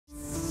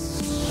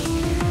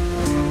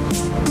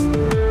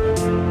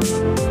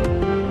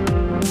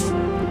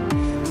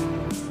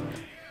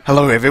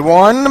Hello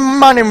everyone,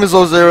 my name is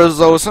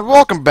Ozerazos and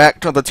welcome back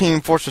to the Team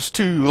Fortress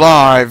 2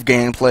 live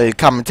gameplay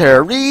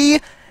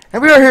commentary.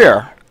 And we are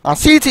here on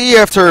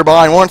CTF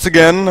Turbine once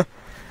again.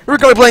 We're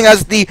going to be playing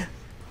as the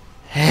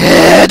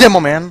Demo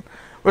Man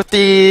with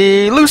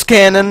the loose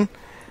cannon,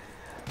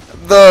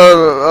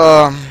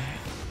 the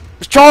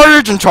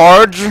charge,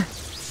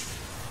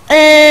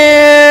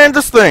 and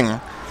this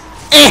thing.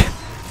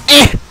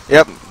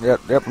 Yep,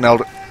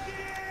 nailed it.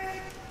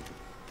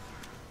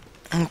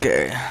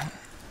 Okay.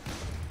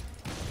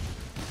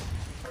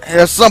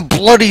 There's some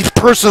bloody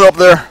person up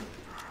there.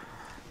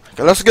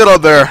 Okay, let's get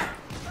up there.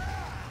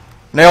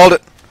 Nailed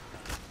it.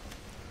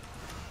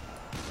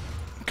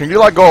 Can you,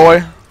 like, go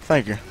away?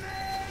 Thank you.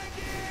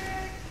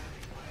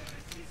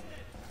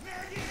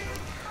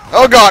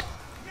 Oh, God.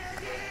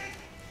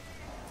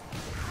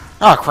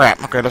 Oh,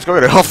 crap. Okay, let's go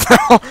get health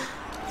now.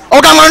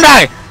 Oh, God, I'm gonna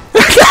die!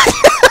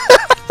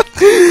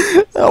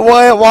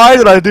 Why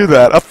did I do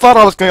that? I thought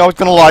I was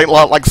gonna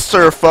like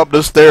surf up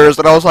the stairs,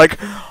 and I was like,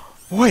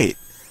 wait.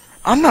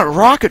 I'm not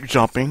rocket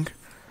jumping.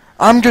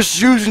 I'm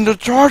just using the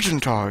charge.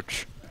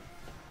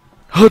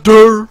 HUD.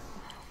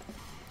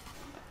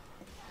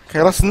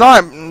 Okay, let's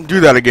not do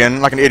that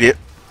again like an idiot.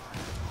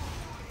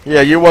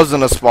 Yeah, you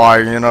wasn't a spy,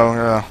 you know.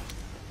 Yeah.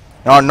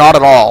 No, not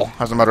at all,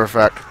 as a matter of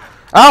fact.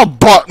 Oh,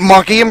 butt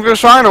monkey! I'm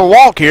just trying to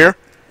walk here.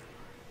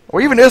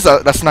 What even is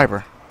that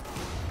sniper?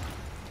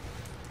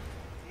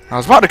 I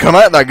was about to come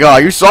at that guy.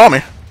 You saw me.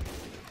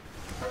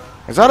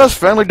 Is that us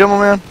friendly, Demo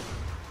Man?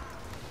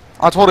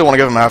 I totally want to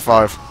give him a high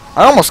five.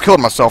 I almost killed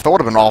myself. That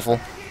would have been awful.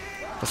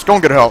 Let's go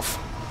and get health.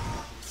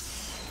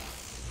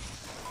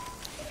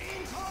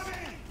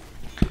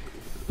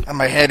 And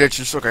my head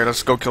itches. Okay,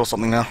 let's go kill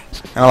something now.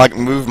 And I like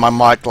move my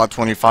mic to like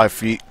 25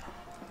 feet.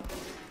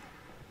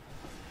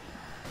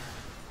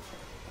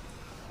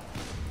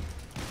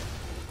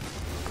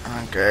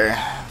 Okay,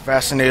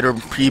 Fascinator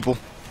people.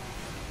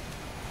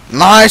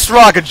 Nice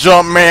rocket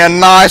jump, man.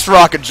 Nice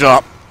rocket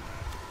jump.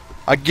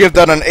 I give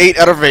that an 8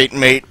 out of 8,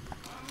 mate.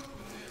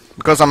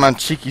 Because I'm a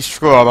cheeky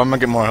scrub, I'm gonna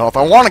get more health.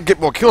 I want to get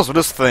more kills with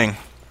this thing.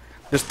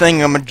 This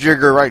thing I'm a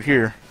jigger right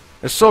here.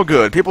 It's so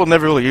good. People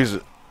never really use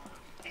it.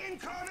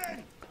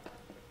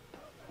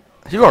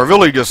 You are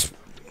really just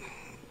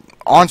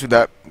onto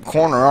that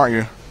corner, aren't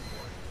you?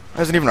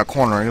 That isn't even a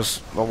corner, it's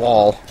just a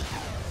wall.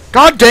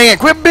 God dang it,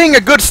 quit being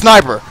a good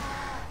sniper.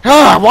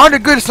 Ah, why do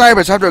good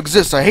snipers have to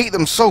exist? I hate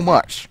them so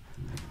much.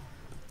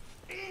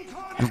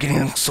 I'm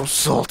getting so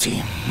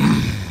salty.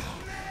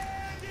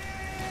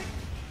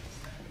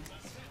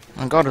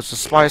 My God, it's a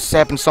spy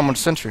sapping someone's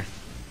sentry.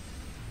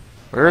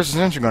 Where is the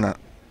sentry gun at?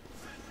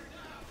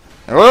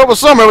 Well, it was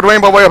somewhere with the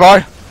rainbow way up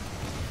high.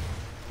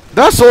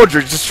 That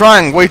soldier's just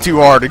trying way too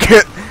hard to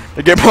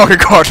get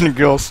pocket caution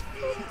kills.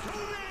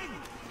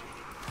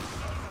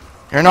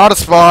 You're not a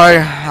spy.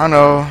 I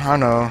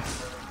know.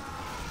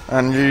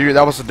 And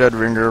that was a dead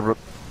ringer, but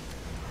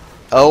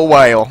oh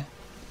well.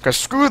 Cause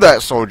screw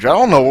that soldier. I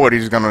don't know what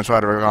he's gonna try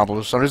to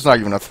accomplish. So he's not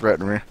even a threat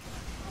to me.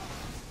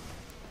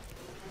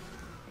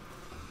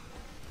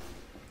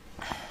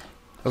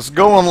 Let's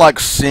go and like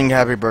sing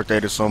happy birthday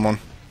to someone.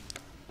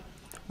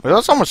 Was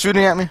that someone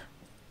shooting at me?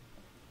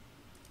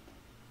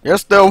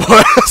 Yes, there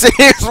was.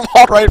 He just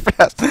walked right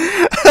past.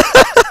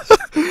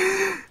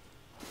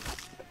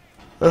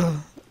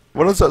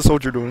 What is that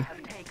soldier doing?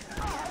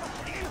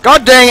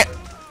 God dang it!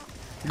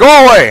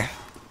 Go away!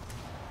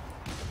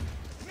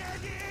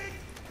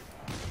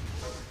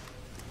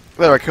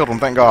 There, I killed him.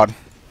 Thank God.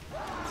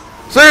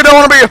 So you don't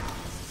want to be.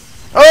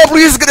 Oh,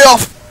 please get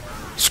off!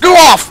 Screw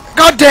off!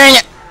 God dang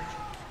it!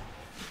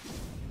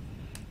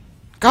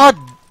 God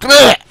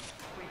bleh.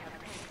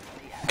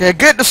 Okay,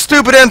 get the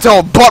stupid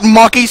intel, butt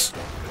monkeys!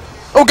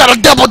 Oh, got a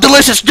double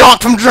delicious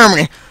donk from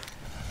Germany!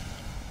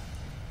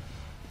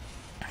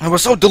 It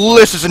was so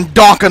delicious and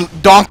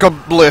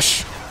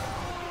donka-blish.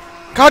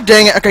 God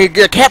dang it, okay,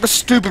 get cap the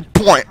stupid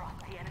point.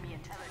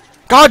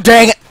 God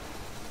dang it!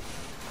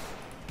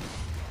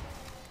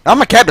 I'm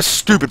gonna cap the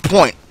stupid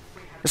point.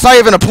 It's not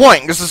even a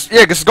point,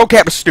 just go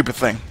cap the stupid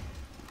thing.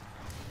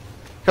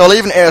 Hell, I'll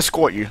even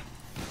escort you.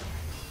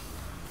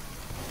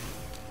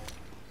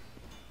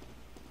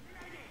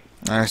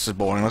 Nah, this is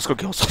boring. Let's go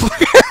kill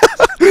something.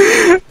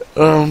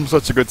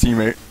 Such a good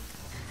teammate.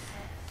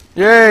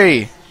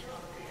 Yay!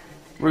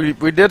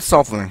 We did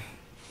something.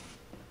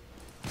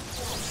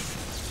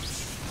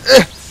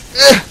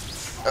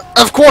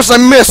 Of course I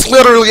miss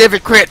literally every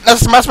crit.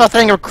 That's my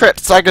thing of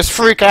crits. I just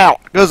freak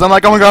out because I'm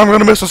like, oh my God, I'm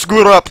gonna miss and screw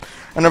it up.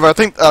 And if I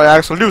think I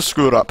actually do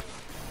screw it up.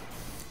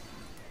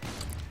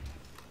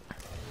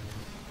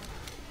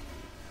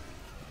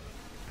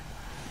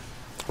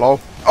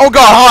 Hello? Oh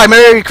God, hi,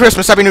 Merry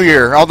Christmas, Happy New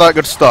Year, all that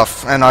good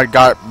stuff. And I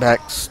got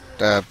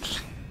backstabbed.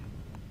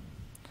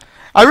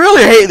 I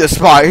really hate this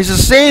spy. He's the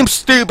same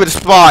stupid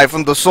spy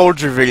from the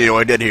soldier video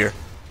I did here.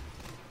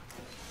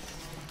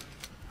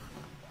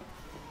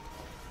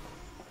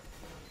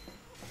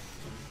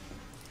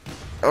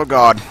 Oh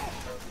God.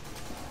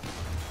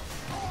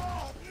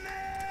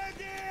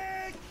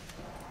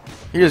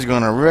 He is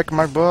gonna wreck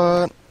my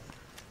butt.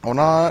 Or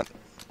not.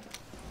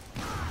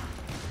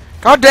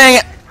 God dang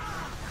it!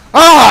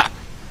 Ah!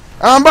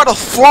 I'm about to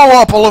throw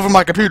up all over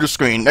my computer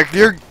screen. Like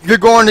you're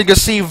going to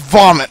just see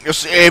vomit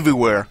just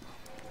everywhere.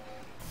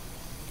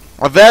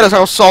 Well, that is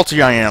how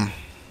salty I am.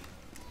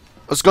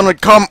 It's gonna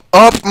come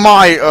up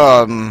my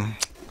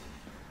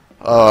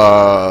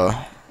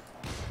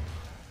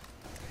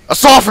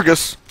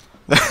esophagus.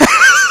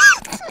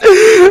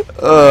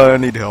 I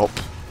need help.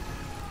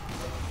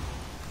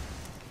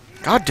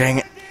 God dang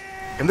it.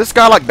 Can this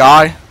guy like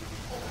die?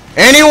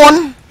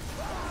 Anyone?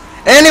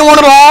 Anyone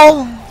at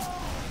all?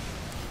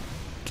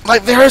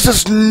 Like there is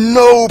just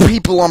no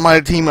people on my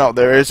team out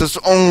there. It's just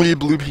only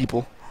blue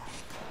people.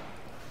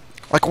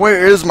 Like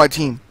where is my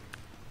team?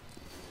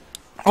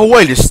 Oh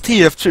wait, it's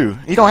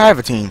TF2. You don't have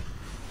a team.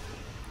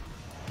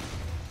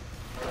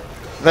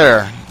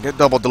 There. Get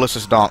double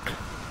delicious donk.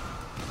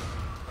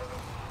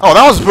 Oh,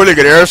 that was a pretty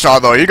good air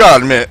shot though, you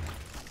gotta admit.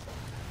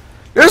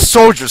 This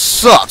soldier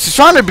sucks. He's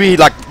trying to be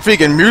like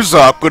freaking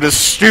Muzak with his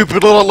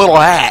stupid little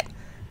hat.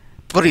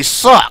 But he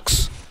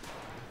sucks.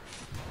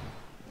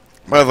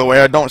 By the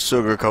way, I don't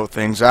sugarcoat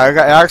things. I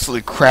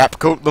actually crap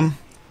coat them.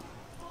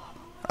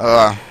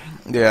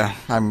 Yeah,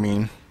 I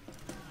mean.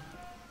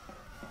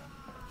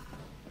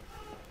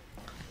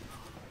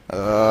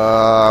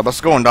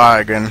 Let's go and die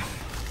again.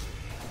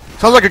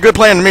 Sounds like a good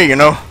plan to me, you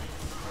know.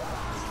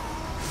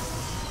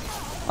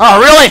 Oh,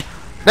 really?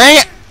 Dang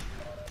it!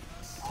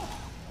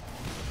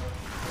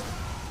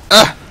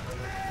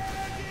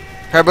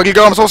 Okay, Boogie,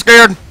 go. I'm so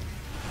scared.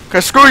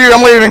 Okay, screw you.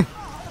 I'm leaving.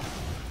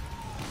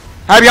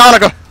 Happy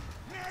Hanukkah.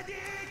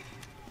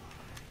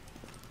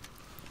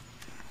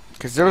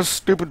 Okay, is there a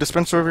stupid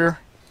dispenser over here?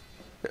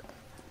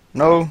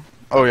 No?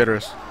 Oh, yeah, there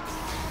is.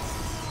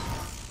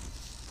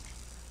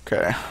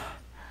 Okay.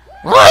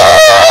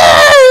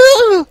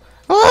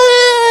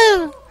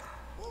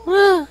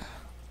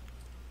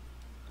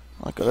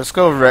 Okay, let's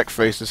go wreck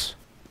faces.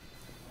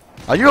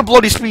 Are you a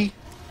bloody spee?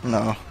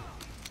 No.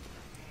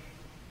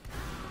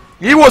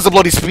 He was a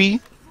bloody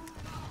spee.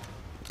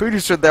 Pretty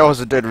sure that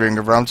was a dead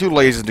ringer, but I'm too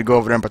lazy to go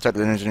over there and protect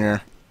the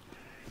engineer.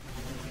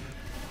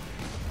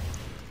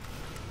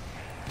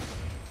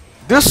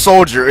 This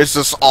soldier is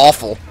just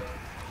awful.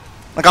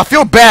 Like, I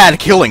feel bad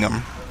killing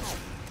him.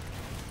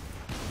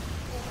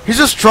 He's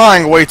just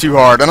trying way too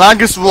hard, and I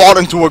just walked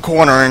into a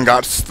corner and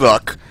got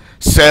stuck.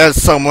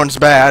 Says someone's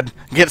bad,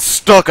 gets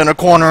stuck in a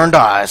corner and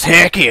dies.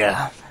 Heck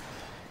yeah.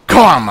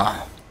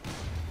 Karma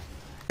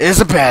is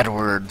a bad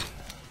word.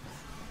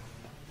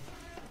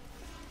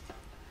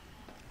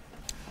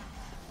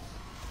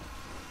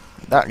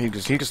 That he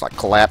just like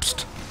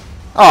collapsed.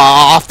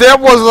 Aw, if that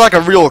was like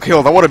a real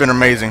kill, that would have been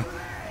amazing.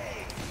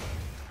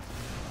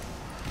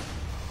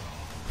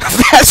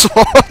 That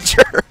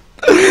soldier.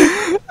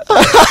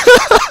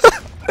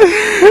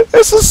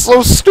 This is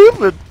so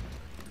stupid.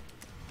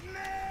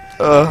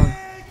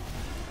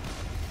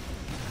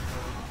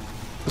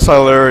 It's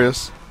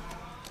hilarious.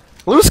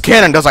 Loose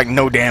cannon does like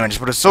no damage,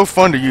 but it's so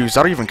fun to use.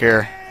 I don't even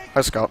care.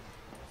 Hi, Scout.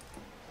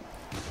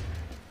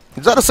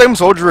 Is that the same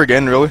soldier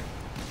again, really?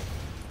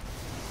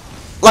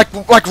 Like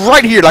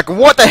right here. Like,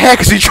 what the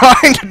heck is he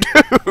trying to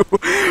do?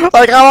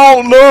 Like, I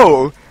don't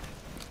know.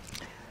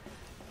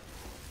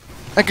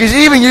 Like, he's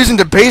even using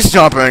the base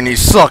jumper and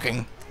he's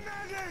sucking.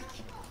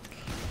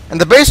 And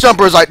the base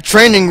jumper is like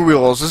training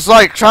wheels. It's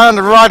like trying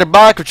to ride a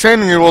bike with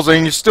training wheels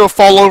and you still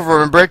fall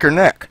over and break your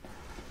neck.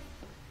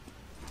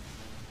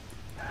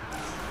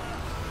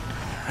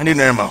 I need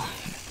an ammo.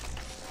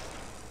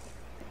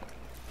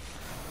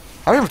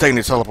 I haven't even taken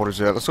these teleporters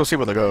yet. Let's go see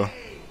where they go.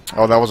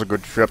 Oh, that was a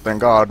good trip,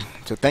 thank God.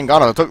 Thank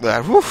God I took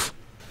that. Woof!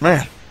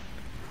 Man.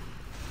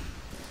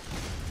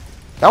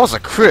 That was a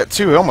crit,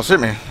 too. It almost hit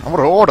me. I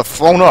would have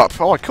flown up.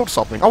 Oh, I killed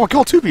something. Oh, I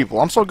killed 2 people.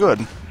 I'm so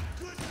good.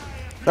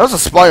 That was a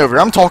spy over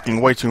here. I'm talking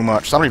way too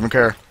much. So I don't even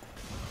care.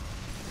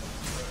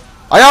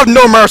 I have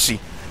no mercy.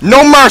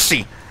 No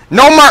mercy.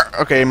 No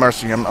Okay,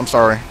 mercy. I'm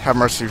sorry. Have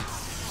mercy.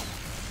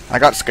 I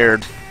got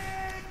scared.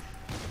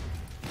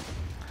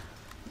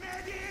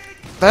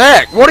 The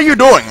heck? What are you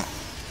doing?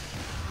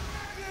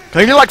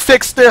 Can you, like,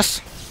 fix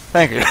this?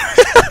 Thank you.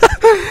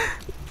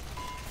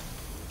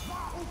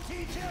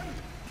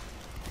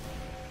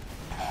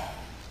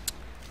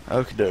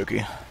 Okie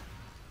dokie.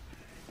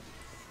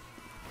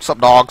 What's up,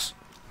 dogs?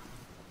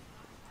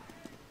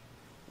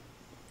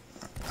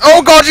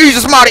 Oh God,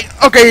 Jesus mighty!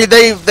 Okay,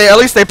 they at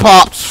least they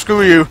popped.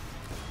 Screw you.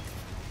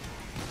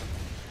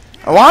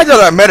 Why did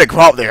that medic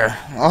pop there?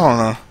 I don't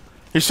know.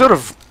 He should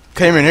have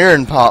came in here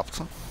and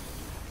popped. Oh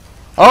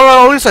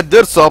well, at least I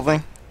did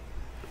something.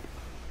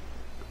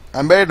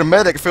 I made the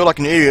medic feel like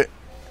an idiot.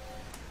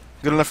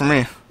 Good enough for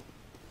me.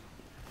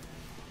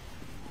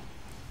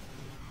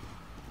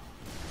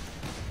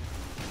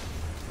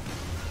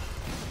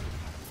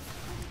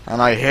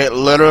 And I hit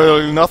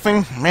literally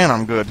nothing? Man,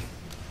 I'm good.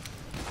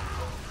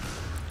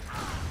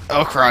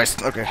 Oh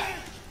Christ, okay.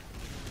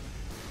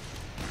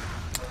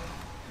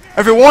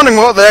 If you're wondering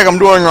what the heck I'm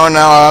doing right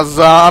now,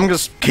 I'm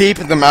just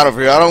keeping them out of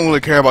here. I don't really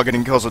care about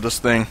getting kills with this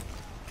thing.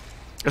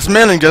 It's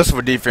mainly just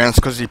for defense,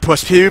 because he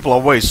pushed people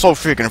away so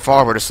freaking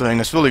far with this thing.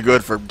 It's really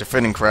good for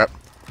defending crap.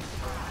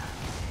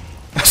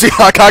 See,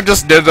 like, I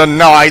just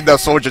denied the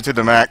soldier to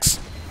the max.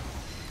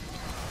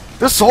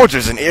 This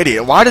soldier's an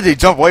idiot. Why did he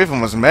jump away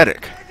from his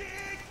medic?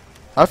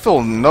 I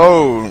feel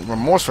no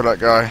remorse for that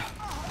guy.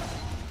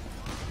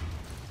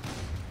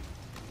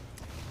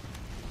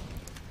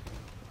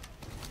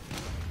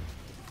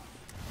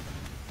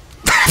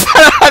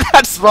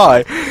 That's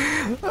spy.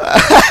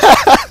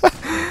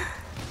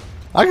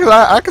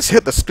 I just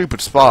hit the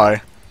stupid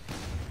spy.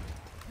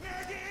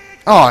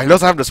 Oh, he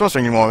doesn't have dispenser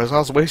anymore. I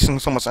was wasting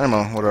so much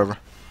ammo. Whatever.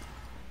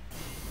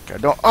 Okay,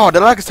 don't. Oh,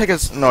 did I just take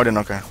his? No, I didn't.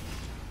 Okay.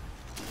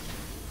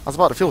 I was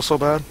about to feel so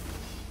bad.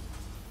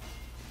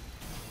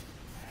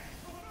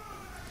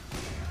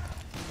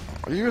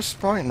 Are you a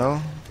spy? No.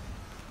 I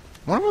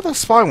wonder where that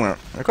spy went.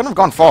 It couldn't have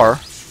gone far.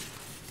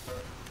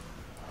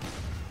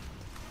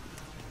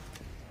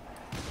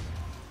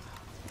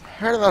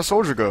 Where did that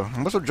soldier go? He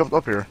must have jumped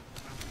up here.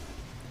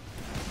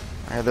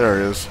 Hey,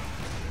 there it is.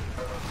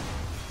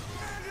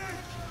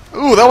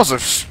 Ooh, that was a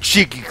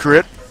cheeky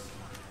crit.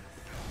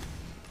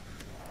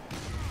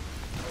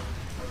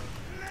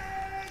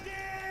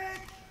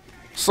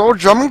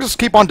 Soldier, I'm gonna just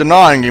keep on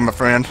denying you, my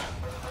friend.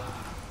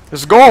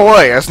 Just go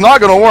away. It's not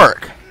gonna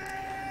work.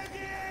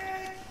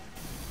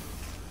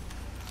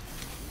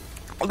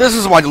 This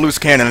is why the loose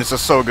cannon is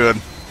just so good.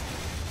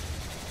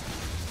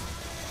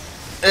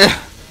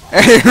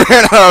 And he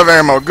ran out of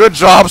ammo. Good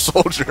job,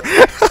 soldier.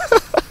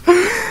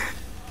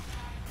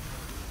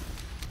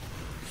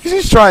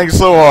 He's trying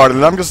so hard,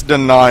 and I'm just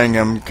denying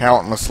him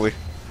countlessly.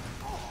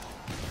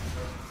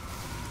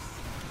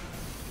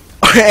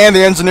 And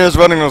the engineer's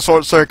running a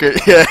short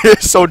circuit. Yeah,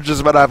 his soldier's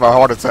about to have a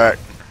heart attack.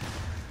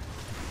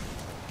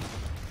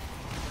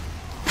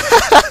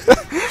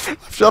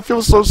 I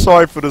feel so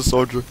sorry for this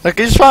soldier. Like,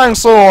 he's trying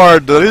so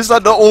hard, dude. He's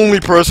not the only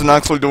person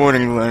actually doing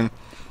anything.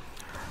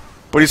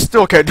 But he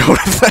still can't do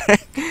anything.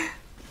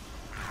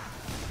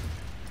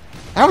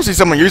 I haven't seen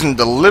someone using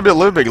the Libby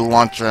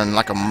launcher in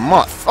like a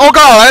month. Oh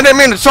god, I didn't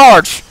mean to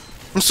charge.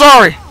 I'm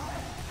sorry.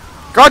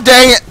 God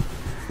dang it.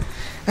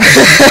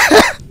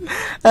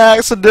 I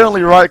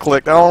accidentally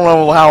right-clicked. I don't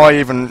know how I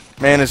even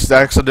managed to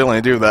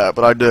accidentally do that,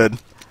 but I did.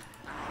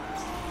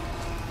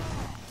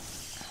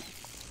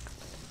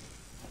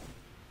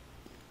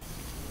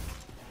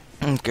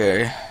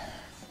 Okay.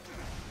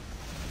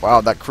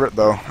 Wow, that crit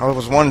though. That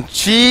was one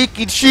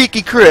cheeky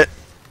crit.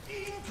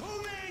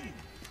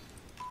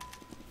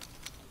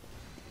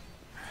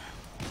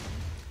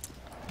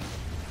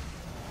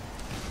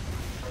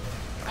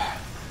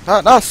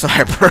 Not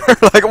sniper.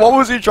 Like, what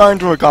was he trying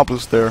to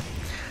accomplish there?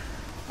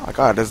 Oh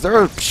god, is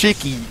there a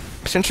cheeky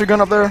sentry gun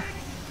up there?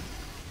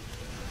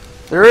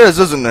 There is,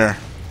 isn't there?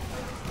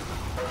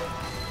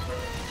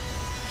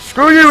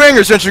 Screw you and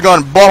your sentry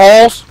gun,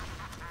 buttholes!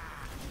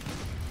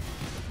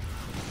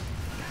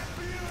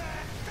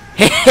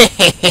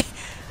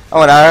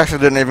 Oh, and I actually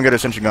didn't even get a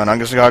sentry gun. I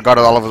just got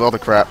all of his other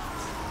crap.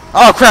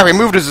 Oh crap, he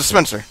moved his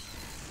dispenser.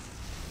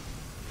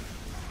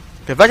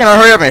 If I can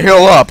hurry up and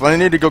heal up, I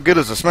need to go get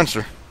his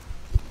dispenser.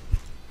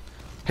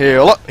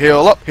 Heal up,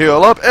 heal up,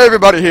 heal up,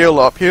 everybody heal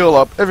up,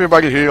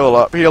 everybody heal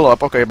up, heal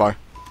up. Okay, bye.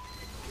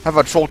 Have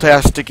a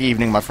troll-tastic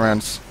evening, my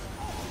friends.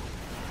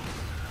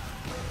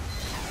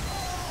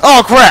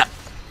 Oh crap!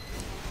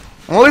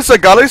 Well,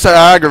 at least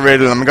I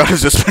aggravated him and got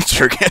his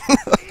dispenser again.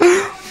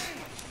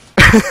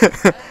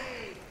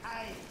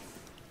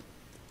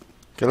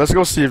 Okay, let's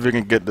go see if we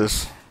can get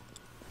this.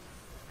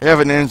 We have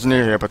an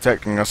engineer here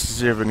protecting us to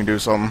see if we can do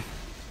something.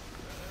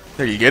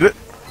 Did you get it?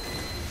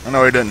 Oh,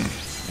 no, he didn't.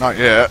 Not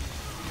yet.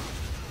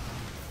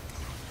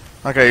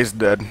 Okay, he's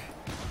dead.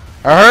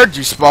 I heard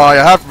you, spy.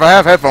 I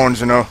have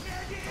headphones, you know.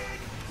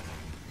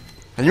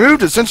 And you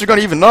moved the sentry gun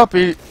even up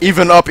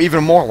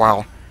even more.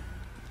 Wow.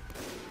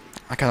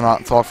 I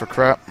cannot talk for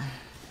crap.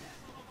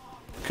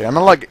 Okay, I'm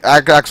gonna like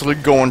actually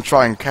go and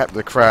try and cap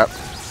the crap.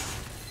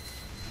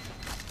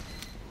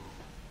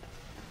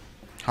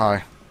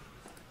 Hi.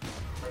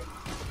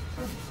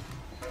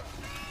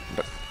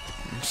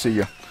 See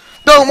ya.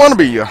 Don't want to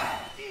be ya.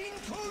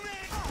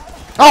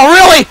 Oh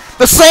really?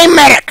 The same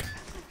medic.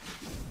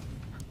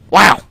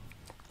 Wow.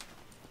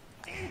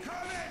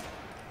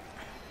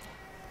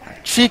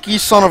 Cheeky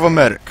son of a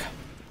medic.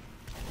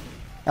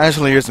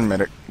 Actually, he isn't a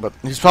medic, but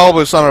he's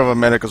probably a son of a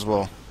medic as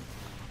well.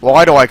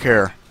 Why do I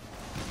care?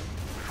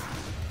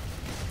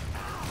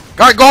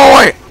 God, go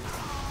away!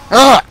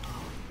 Ugh.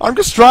 I'm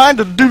just trying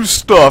to do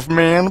stuff,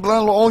 man. I'm the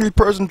only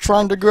person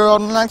trying to go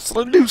out and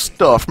actually do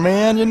stuff,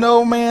 man. You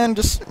know, man.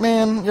 Just,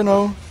 man, you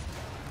know.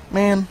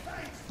 Man.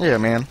 Yeah,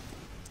 man.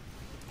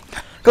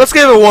 Let's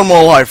give it one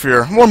more life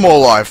here. One more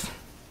life.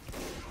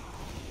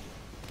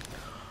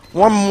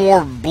 One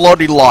more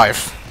bloody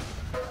life.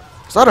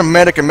 Is that a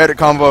medic and medic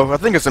combo? I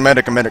think it's a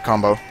medic and medic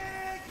combo.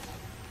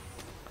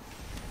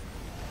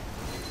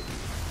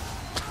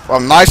 Well,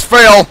 nice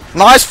fail!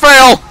 Nice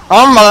fail!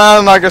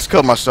 I just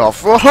killed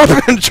myself. Well, I hope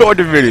you enjoyed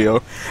the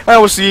video. I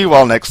will see you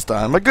all next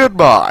time.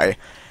 Goodbye.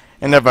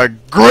 And have a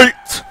great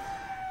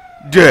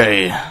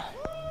day.